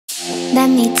Let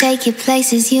me take you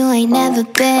places you ain't never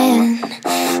been.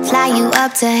 Fly you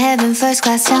up to heaven, first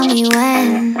class, tell me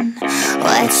when.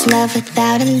 What's love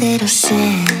without a little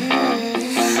sin?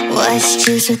 What's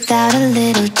juice without a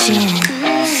little gin?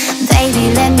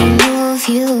 Baby, let me move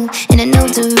you in a new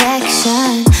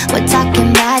direction. We're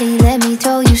talking body, let me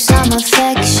throw you some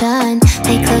affection.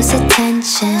 Pay close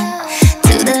attention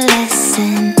to the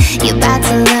lesson you're about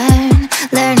to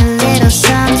learn a little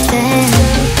something.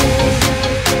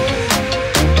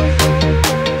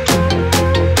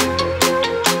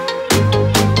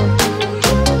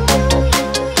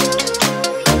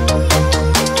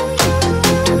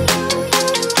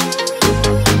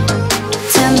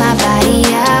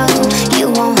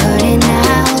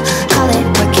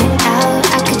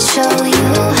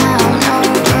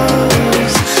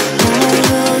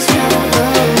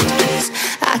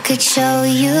 Show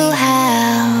you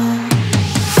how.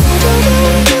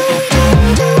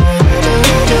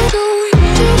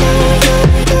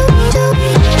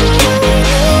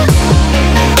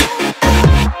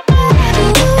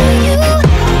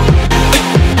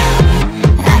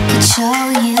 I could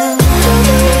show you.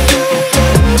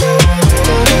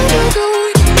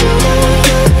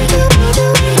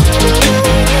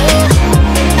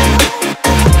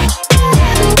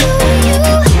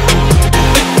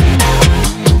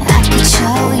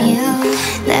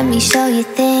 Let me show you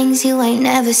things you ain't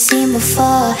never seen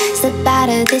before. Slip out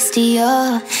of this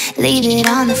Dior, leave it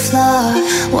on the floor.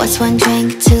 What's one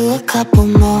drink to a couple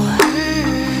more?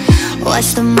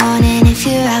 What's the morning if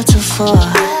you're out till 4?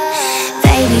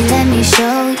 Baby, let me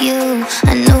show you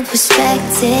a new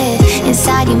perspective.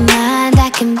 Inside your mind, I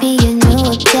can be your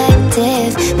new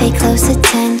objective. Pay close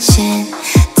attention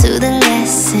to the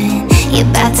lesson you're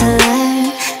about to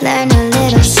learn a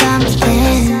little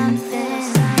something.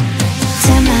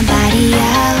 Turn my body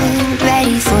out,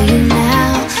 ready for you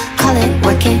now. Call it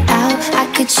work it out, I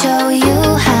could show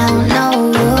you how.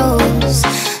 No rules,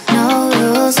 no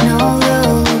rules, no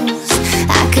rules.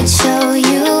 I could show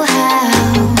you how.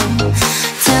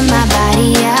 Turn my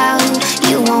body out,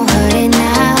 you won't hurt it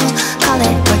now. Call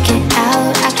it work it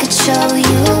out, I could show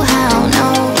you how. No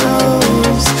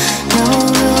rules, no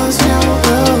rules, no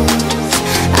rules.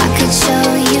 I could show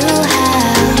you how.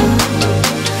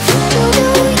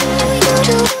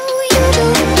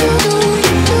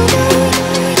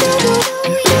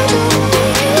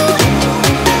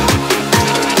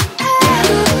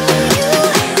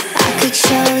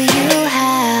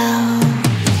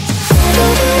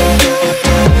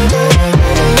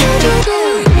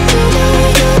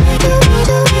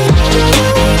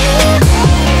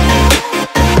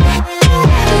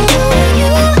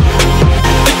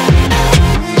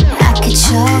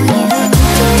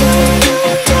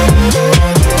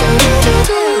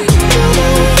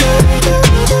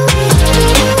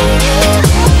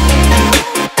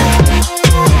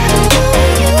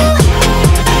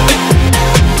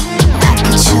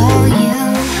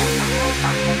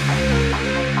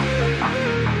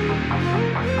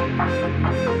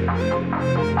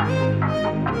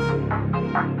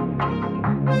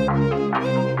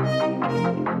 Thank you.